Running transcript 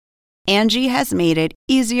Angie has made it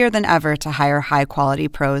easier than ever to hire high-quality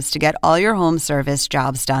pros to get all your home service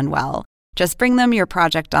jobs done well. Just bring them your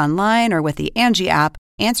project online or with the Angie app,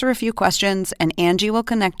 answer a few questions, and Angie will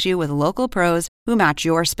connect you with local pros who match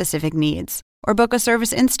your specific needs. Or book a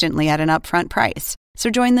service instantly at an upfront price. So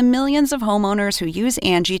join the millions of homeowners who use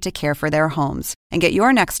Angie to care for their homes and get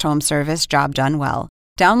your next home service job done well.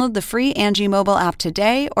 Download the free Angie mobile app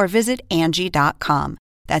today or visit Angie.com.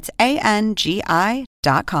 That's ANGI.com.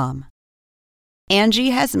 Angie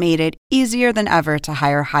has made it easier than ever to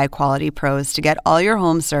hire high-quality pros to get all your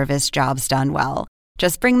home service jobs done well.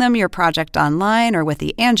 Just bring them your project online or with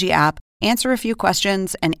the Angie app, answer a few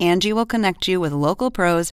questions, and Angie will connect you with local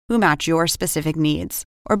pros who match your specific needs.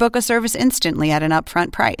 Or book a service instantly at an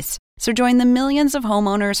upfront price. So join the millions of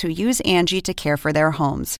homeowners who use Angie to care for their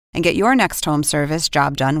homes and get your next home service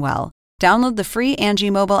job done well. Download the free Angie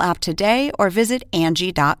mobile app today or visit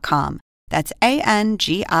Angie.com. That's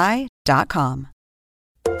ANGI.com.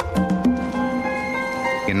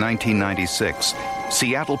 In 1996,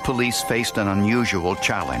 Seattle police faced an unusual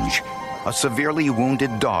challenge. A severely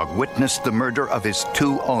wounded dog witnessed the murder of his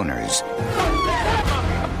two owners.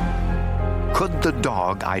 Could the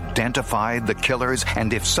dog identify the killers,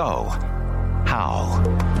 and if so, how?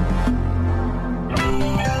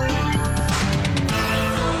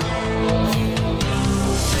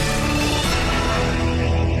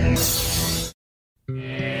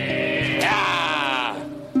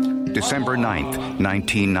 December 9th,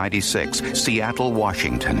 1996, Seattle,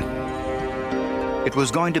 Washington. It was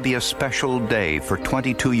going to be a special day for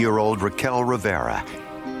 22-year-old Raquel Rivera.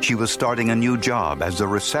 She was starting a new job as a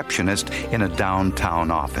receptionist in a downtown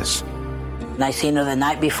office. I seen her the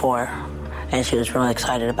night before, and she was really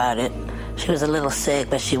excited about it. She was a little sick,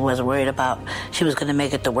 but she was worried about she was going to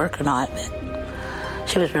make it to work or not.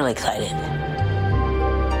 She was really excited.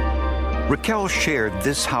 Raquel shared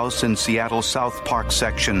this house in Seattle's South Park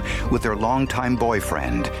section with her longtime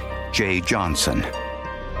boyfriend, Jay Johnson.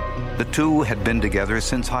 The two had been together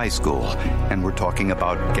since high school and were talking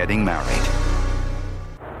about getting married.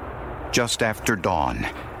 Just after dawn,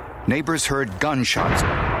 neighbors heard gunshots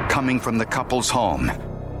coming from the couple's home.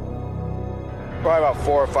 Probably about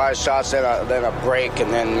 4 or 5 shots, then a break,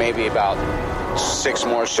 and then maybe about 6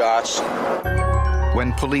 more shots.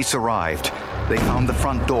 When police arrived, they found the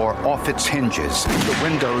front door off its hinges. The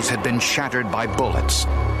windows had been shattered by bullets.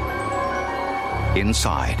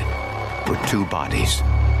 Inside were 2 bodies.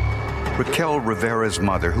 Raquel Rivera's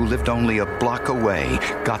mother, who lived only a block away,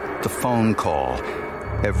 got the phone call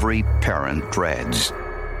every parent dreads.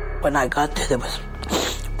 When I got there was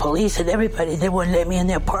police and everybody. They wouldn't let me in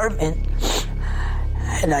the apartment.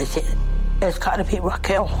 And I said, it's got to be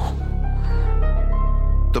Raquel.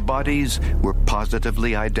 The bodies were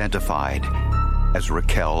positively identified as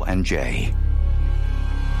Raquel and Jay.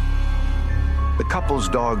 The couple's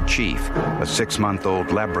dog, Chief, a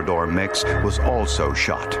 6-month-old Labrador mix, was also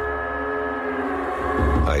shot.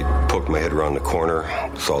 I poked my head around the corner,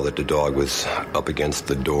 saw that the dog was up against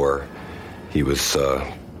the door. He was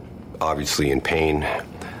obviously in pain.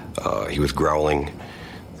 He was growling.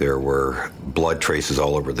 There were blood traces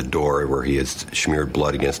all over the door where he had smeared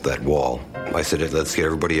blood against that wall. I said, let's get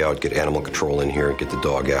everybody out, get animal control in here, and get the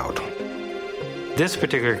dog out. This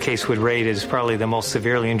particular case would rate as probably the most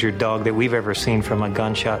severely injured dog that we've ever seen from a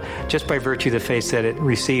gunshot, just by virtue of the fact that it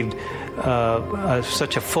received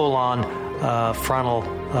such a full-on frontal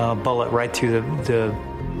bullet right through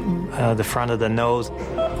the front of the nose.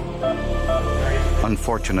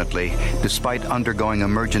 Unfortunately, despite undergoing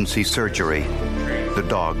emergency surgery, the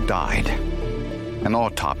dog died. An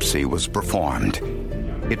autopsy was performed.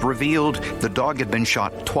 It revealed the dog had been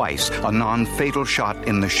shot twice, a non-fatal shot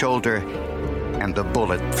in the shoulder and a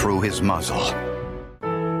bullet through his muzzle.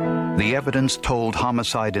 The evidence told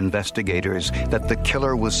homicide investigators that the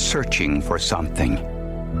killer was searching for something.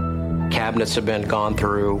 Cabinets have been gone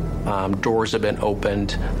through, doors have been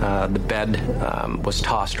opened, the bed was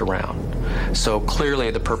tossed around. So clearly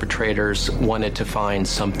the perpetrators wanted to find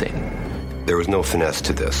something. There was no finesse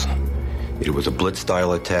to this. It was a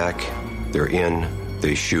blitz-style attack. They're in,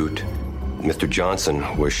 they shoot. Mr.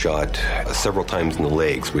 Johnson was shot several times in the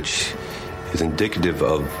legs, which is indicative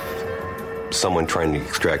of someone trying to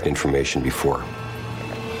extract information before.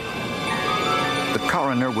 The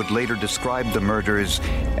coroner would later describe the murders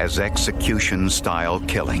as execution-style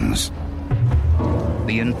killings.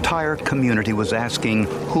 The entire community was asking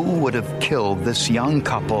who would have killed this young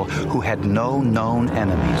couple who had no known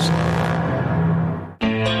enemies.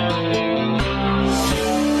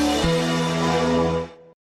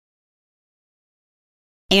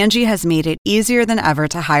 Angie has made it easier than ever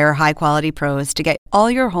to hire high-quality pros to get all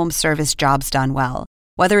your home service jobs done well.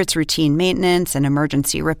 Whether it's routine maintenance, an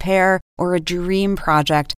emergency repair, or a dream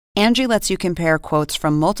project, Angie lets you compare quotes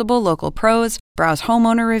from multiple local pros, browse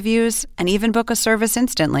homeowner reviews, and even book a service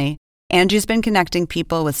instantly. Angie's been connecting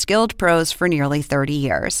people with skilled pros for nearly 30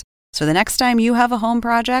 years. So the next time you have a home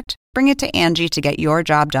project, bring it to Angie to get your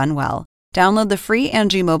job done well. Download the free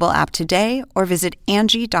Angie mobile app today or visit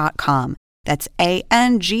Angie.com. That's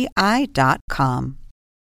ANGI.com.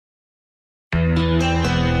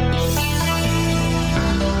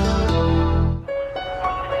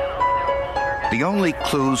 The only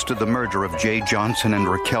clues to the murder of Jay Johnson and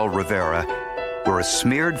Raquel Rivera were a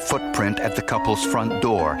smeared footprint at the couple's front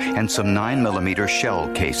door and some 9mm shell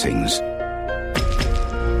casings.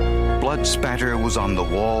 Blood spatter was on the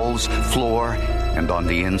walls, floor, and on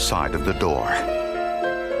the inside of the door.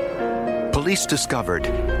 Police discovered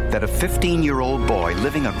that a 15-year-old boy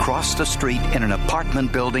living across the street in an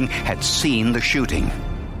apartment building had seen the shooting.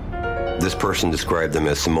 This person described them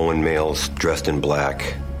as Samoan males dressed in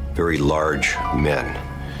black, very large men,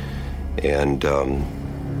 and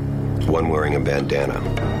one wearing a bandana.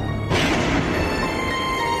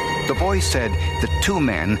 The boy said the two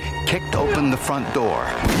men kicked open the front door,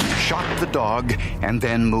 shot the dog, and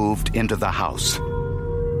then moved into the house.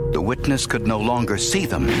 The witness could no longer see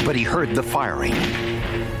them, but he heard the firing.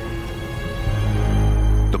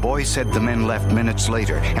 The boy said the men left minutes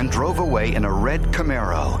later and drove away in a red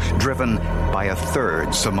Camaro, driven by a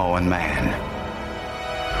third Samoan man.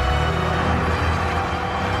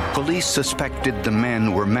 Police suspected the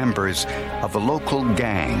men were members of a local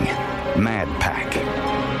gang, Mad Pack.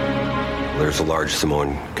 There's a large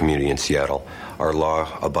Samoan community in Seattle, are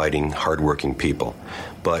law-abiding, hardworking people.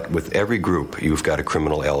 But with every group, you've got a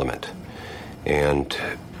criminal element. And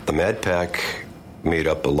the Mad Pack made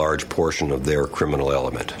up a large portion of their criminal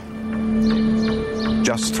element.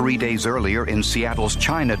 Just 3 days earlier in Seattle's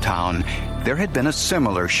Chinatown, there had been a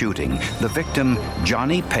similar shooting. The victim,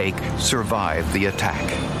 Johnny Paik, survived the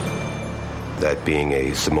attack. That being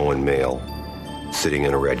a Samoan male sitting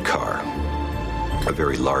in a red car, a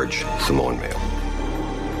very large Samoan male.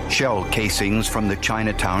 Shell casings from the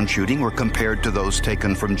Chinatown shooting were compared to those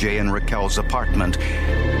taken from Jay and Raquel's apartment.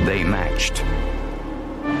 They matched.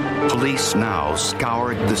 Police now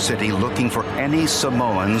scoured the city looking for any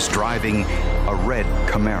Samoans driving a red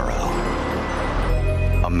Camaro.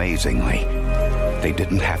 Amazingly, they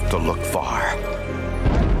didn't have to look far.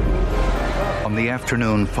 On the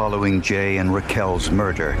afternoon following Jay and Raquel's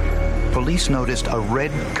murder, police noticed a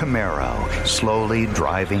red Camaro slowly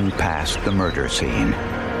driving past the murder scene.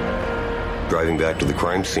 Driving back to the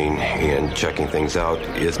crime scene and checking things out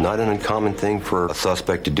is not an uncommon thing for a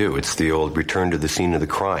suspect to do. It's the old return to the scene of the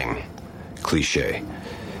crime cliche.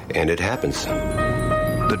 And it happens.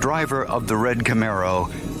 The driver of the red Camaro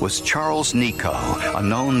was Charles Nico, a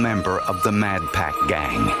known member of the Mad Pack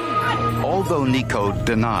gang. Although Nico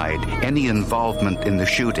denied any involvement in the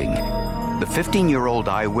shooting, the 15-year-old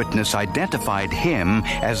eyewitness identified him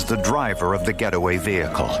as the driver of the getaway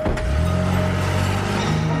vehicle.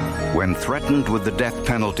 When threatened with the death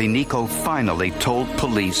penalty, Nico finally told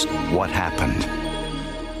police what happened.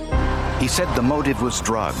 He said the motive was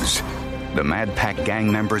drugs. The Mad Pack gang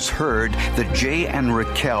members heard that Jay and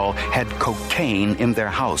Raquel had cocaine in their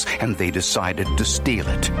house, and they decided to steal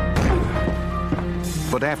it.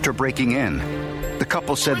 But after breaking in, the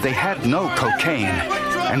couple said they had no cocaine,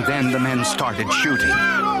 and then the men started shooting.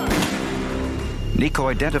 Nico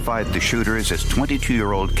identified the shooters as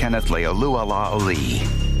 22-year-old Kenneth Lealua Ali,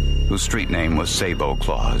 whose street name was Sabo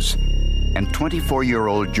Claus, and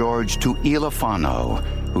 24-year-old George Tuilafano,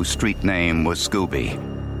 whose street name was Scooby.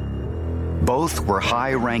 Both were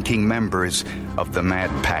high-ranking members of the Mad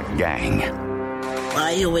Pack gang.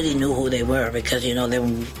 I already knew who they were because, they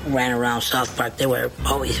ran around South Park. They were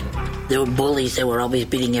bullies. They were always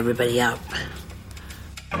beating everybody up.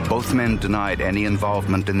 Both men denied any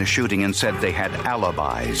involvement in the shooting and said they had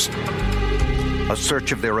alibis. A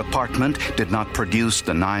search of their apartment did not produce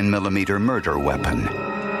the 9mm murder weapon.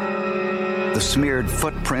 The smeared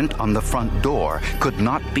footprint on the front door could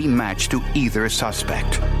not be matched to either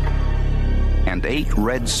suspect. And 8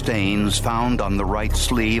 red stains found on the right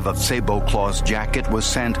sleeve of Sabo Claus' jacket was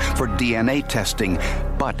sent for DNA testing,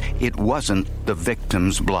 but it wasn't the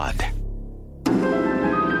victim's blood.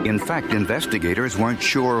 In fact, investigators weren't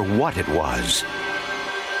sure what it was.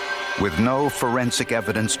 With no forensic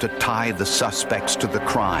evidence to tie the suspects to the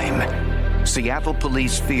crime, Seattle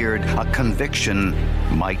police feared a conviction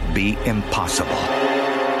might be impossible.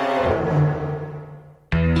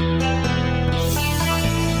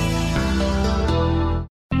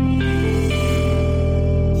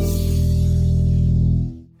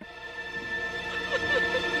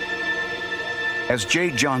 As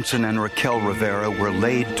Jay Johnson and Raquel Rivera were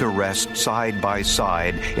laid to rest side by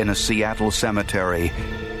side in a Seattle cemetery,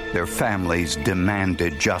 their families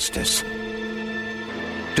demanded justice.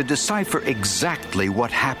 To decipher exactly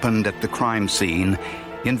what happened at the crime scene,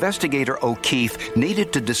 investigator O'Keefe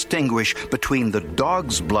needed to distinguish between the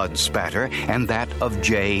dog's blood spatter and that of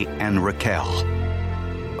Jay and Raquel.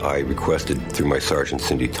 I requested through my sergeant,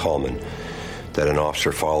 Cindy Tallman, that an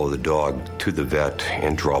officer follow the dog to the vet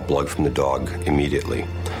and draw blood from the dog immediately.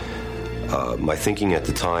 My thinking at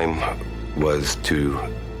the time was to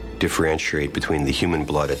differentiate between the human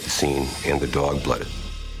blood at the scene and the dog blood.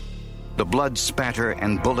 The blood spatter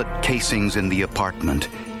and bullet casings in the apartment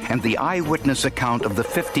and the eyewitness account of the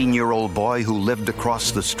 15-year-old boy who lived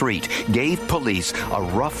across the street gave police a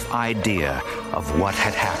rough idea of what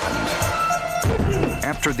had happened.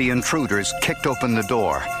 After the intruders kicked open the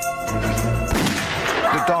door,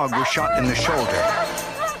 the dog was shot in the shoulder.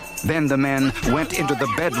 Then the men went into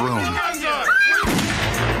the bedroom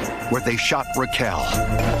where they shot Raquel.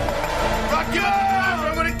 Raquel,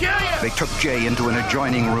 I'm gonna kill you! They took Jay into an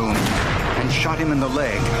adjoining room and shot him in the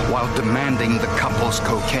leg while demanding the couple's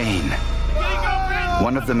cocaine.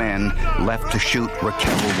 One of the men left to shoot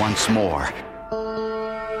Raquel once more.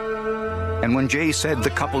 And when Jay said the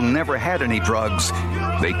couple never had any drugs,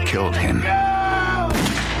 they killed him.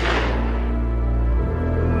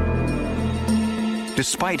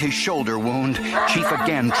 Despite his shoulder wound, Chief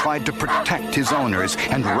again tried to protect his owners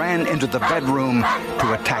and ran into the bedroom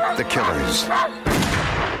to attack the killers.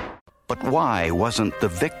 But why wasn't the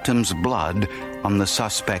victim's blood on the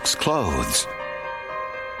suspect's clothes?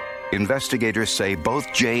 Investigators say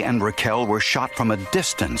both Jay and Raquel were shot from a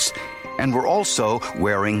distance and were also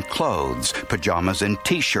wearing clothes, pajamas and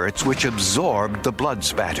T-shirts, which absorbed the blood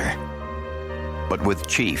spatter. But with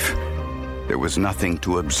Chief, there was nothing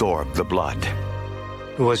to absorb the blood.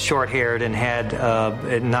 Was short-haired and had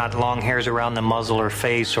not long hairs around the muzzle or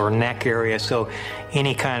face or neck area, so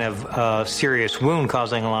any kind of serious wound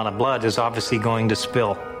causing a lot of blood is obviously going to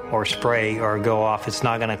spill or spray or go off. It's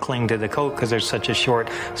not going to cling to the coat because there's such a short,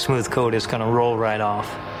 smooth coat, it's going to roll right off.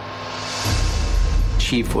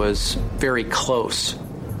 Chief was very close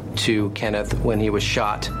to Kenneth when he was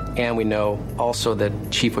shot, and we know also that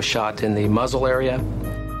Chief was shot in the muzzle area.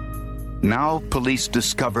 Now police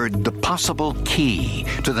discovered the possible key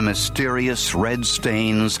to the mysterious red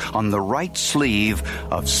stains on the right sleeve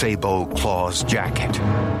of Sabo Claw's jacket.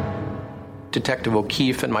 Detective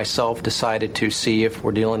O'Keefe and myself decided to see if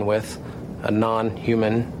we're dealing with a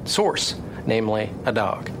non-human source, namely a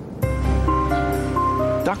dog.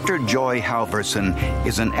 Dr. Joy Halverson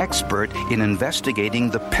is an expert in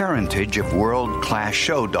investigating the parentage of world-class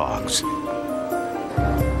show dogs.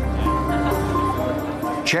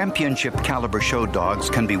 Championship caliber show dogs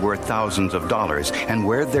can be worth thousands of dollars, and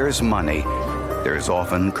where there's money, there's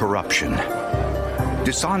often corruption.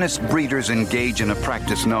 Dishonest breeders engage in a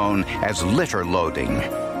practice known as litter loading,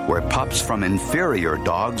 where pups from inferior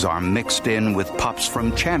dogs are mixed in with pups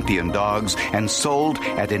from champion dogs and sold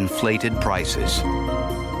at inflated prices.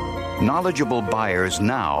 Knowledgeable buyers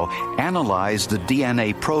now analyze the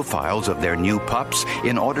DNA profiles of their new pups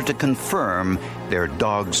in order to confirm their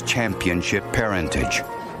dog's championship parentage.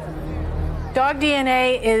 Dog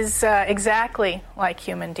DNA is exactly like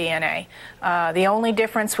human DNA. The only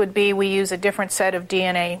difference would be we use a different set of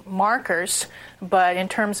DNA markers, but in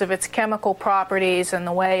terms of its chemical properties and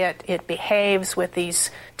the way it behaves with these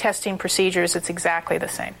testing procedures, it's exactly the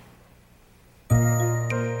same.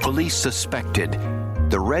 Police suspected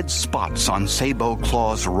the red spots on Sabo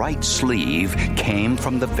Claw's right sleeve came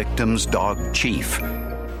from the victim's dog, Chief.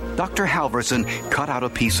 Dr. Halverson cut out a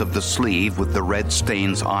piece of the sleeve with the red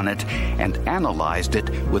stains on it and analyzed it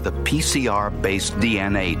with a PCR-based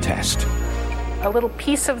DNA test. A little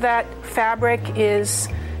piece of that fabric is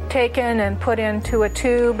taken and put into a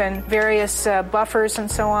tube, and various buffers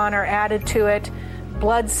and so on are added to it.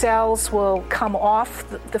 Blood cells will come off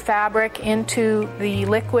the fabric into the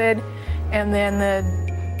liquid, and then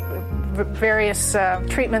the various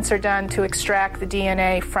treatments are done to extract the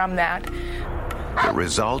DNA from that. The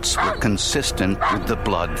results were consistent with the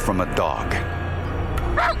blood from a dog.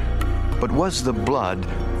 But was the blood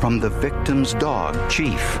from the victim's dog,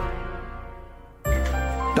 Chief?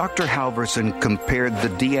 Dr. Halverson compared the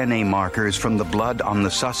DNA markers from the blood on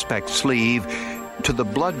the suspect's sleeve to the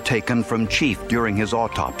blood taken from Chief during his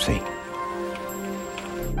autopsy.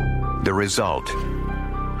 The result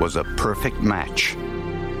was a perfect match.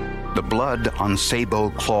 The blood on Sabo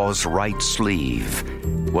Claw's right sleeve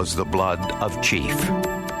was the blood of Chief.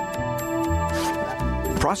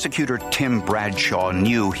 Prosecutor Tim Bradshaw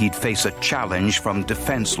knew he'd face a challenge from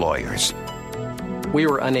defense lawyers. We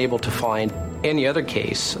were unable to find any other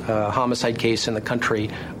case, homicide case in the country,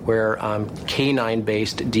 where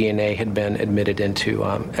canine-based DNA had been admitted into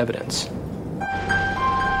evidence.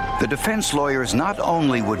 The defense lawyers not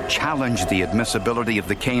only would challenge the admissibility of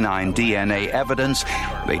the canine DNA evidence,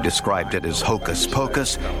 they described it as hocus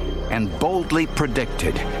pocus, and boldly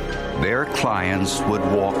predicted their clients would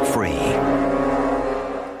walk free.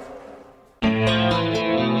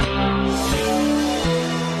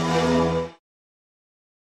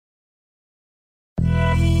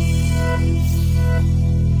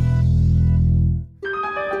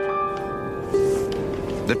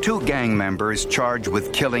 The two gang members charged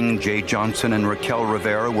with killing Jay Johnson and Raquel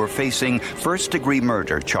Rivera were facing first-degree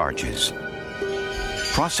murder charges.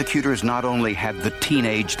 Prosecutors not only had the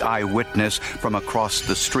teenaged eyewitness from across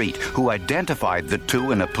the street who identified the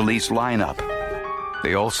two in a police lineup,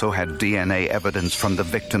 they also had DNA evidence from the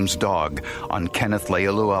victim's dog on Kenneth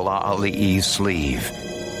Leilua Ali'i's sleeve.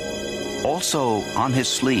 Also on his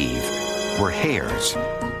sleeve were hairs.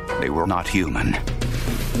 They were not human.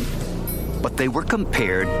 But they were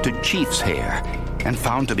compared to Chief's hair and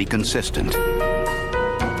found to be consistent.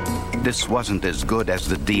 This wasn't as good as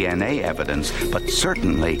the DNA evidence, but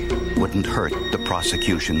certainly wouldn't hurt the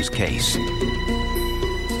prosecution's case.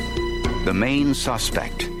 The main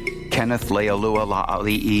suspect, Kenneth Leilua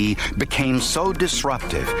Ali'i, became so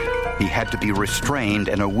disruptive he had to be restrained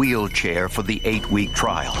in a wheelchair for the 8-week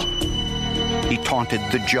trial. He taunted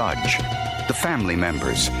the judge, the family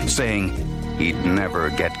members, saying he'd never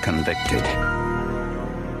get convicted.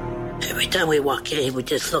 Every time we walk in, he would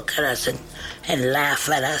just look at us and laugh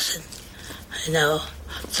at us and,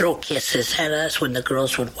 throw kisses at us when the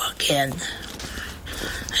girls would walk in.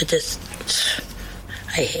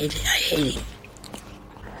 I hate him.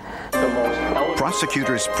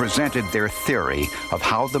 Prosecutors presented their theory of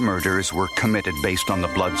how the murders were committed based on the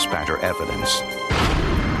blood spatter evidence.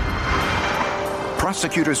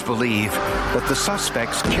 Prosecutors believe that the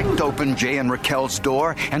suspects kicked open Jay and Raquel's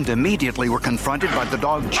door and immediately were confronted by the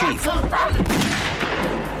dog Chief.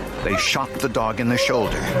 They shot the dog in the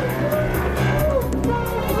shoulder.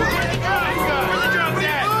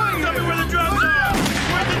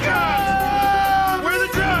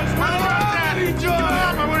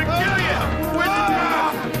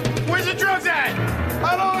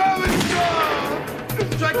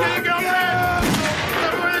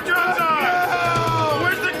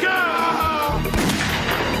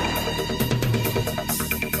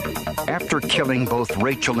 After killing both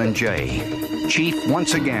Rachel and Jay, Chief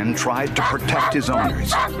once again tried to protect his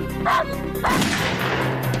owners.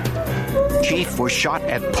 Chief was shot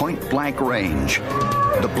at point-blank range.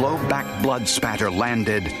 The blowback blood spatter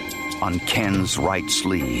landed on Ken's right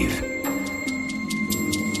sleeve.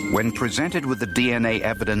 When presented with the DNA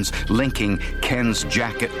evidence linking Ken's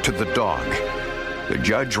jacket to the dog, the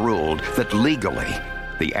judge ruled that legally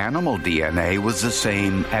the animal DNA was the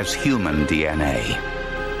same as human DNA.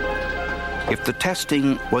 If the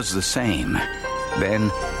testing was the same,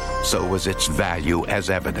 then so was its value as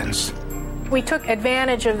evidence. We took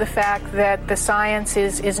advantage of the fact that the science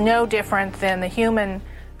is no different than the human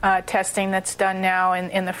testing that's done now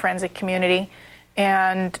in the forensic community,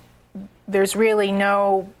 and there's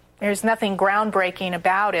nothing groundbreaking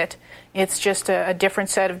about it. It's just a different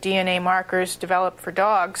set of DNA markers developed for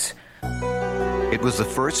dogs. It was the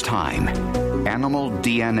first time animal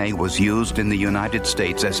DNA was used in the United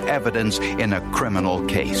States as evidence in a criminal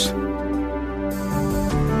case.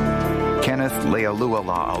 Kenneth Leilua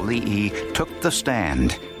Ali'i took the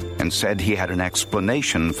stand and said he had an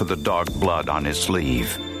explanation for the dog blood on his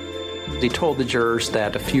sleeve. He told the jurors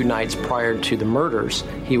that a few nights prior to the murders,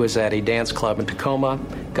 he was at a dance club in Tacoma,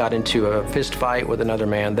 got into a fist fight with another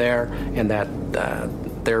man there, and that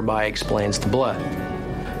thereby explains the blood.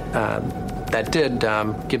 That did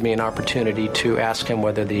give me an opportunity to ask him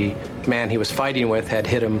whether the man he was fighting with had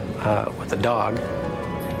hit him with a dog,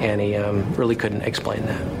 and he really couldn't explain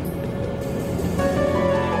that.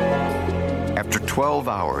 After 12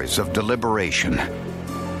 hours of deliberation,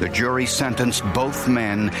 the jury sentenced both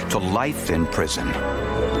men to life in prison.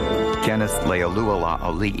 Kenneth Leilua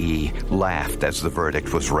Ali'i laughed as the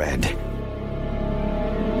verdict was read.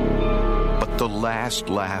 But the last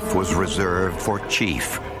laugh was reserved for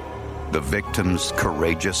Chief, the victim's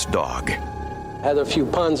courageous dog. I had a few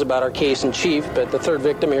puns about our case in Chief, but the third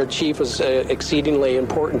victim here, Chief, was exceedingly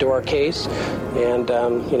important to our case, and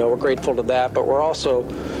we're grateful to that, but we're also,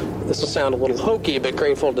 this will sound a little hokey, but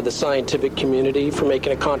grateful to the scientific community for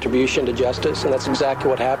making a contribution to justice, and that's exactly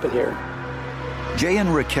what happened here. Jay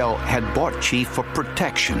and Raquel had bought Chief for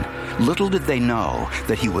protection. Little did they know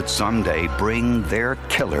that he would someday bring their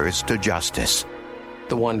killers to justice.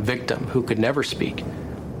 The one victim who could never speak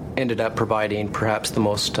ended up providing perhaps the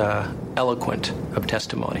most eloquent of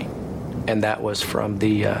testimony, and that was from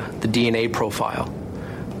the DNA profile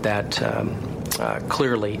that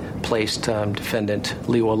clearly placed defendant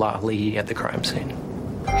Liuola Ali'i at the crime scene.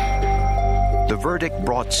 The verdict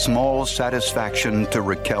brought small satisfaction to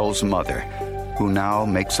Raquel's mother, who now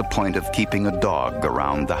makes a point of keeping a dog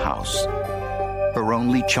around the house. Her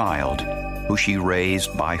only child, who she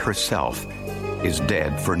raised by herself, is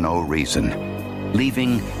dead for no reason,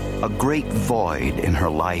 leaving a great void in her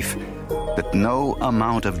life that no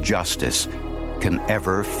amount of justice can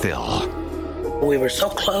ever fill. We were so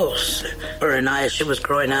close, her and I, as she was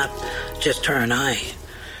growing up, just her and I.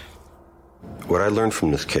 What I learned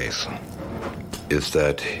from this case is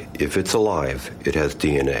that if it's alive, it has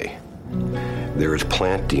DNA. There is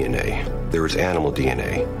plant DNA. There is animal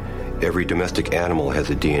DNA. Every domestic animal has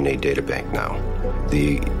a DNA databank now.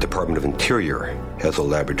 The Department of Interior has a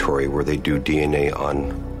laboratory where they do DNA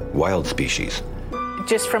on wild species.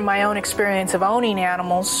 Just from my own experience of owning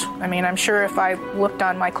animals, I mean, I'm sure if I looked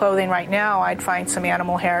on my clothing right now, I'd find some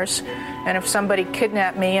animal hairs. And if somebody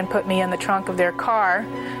kidnapped me and put me in the trunk of their car,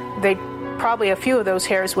 probably a few of those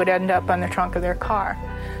hairs would end up on the trunk of their car.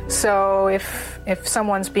 So if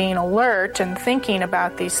someone's being alert and thinking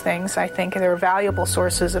about these things, I think they're valuable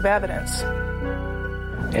sources of evidence.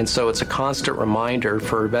 And so it's a constant reminder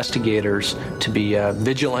for investigators to be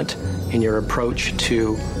vigilant in your approach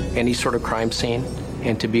to any sort of crime scene,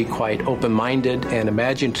 and to be quite open-minded and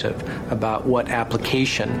imaginative about what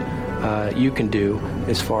application you can do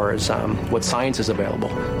as far as what science is available,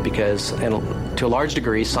 because to a large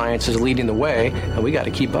degree science is leading the way and we got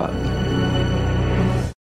to keep up.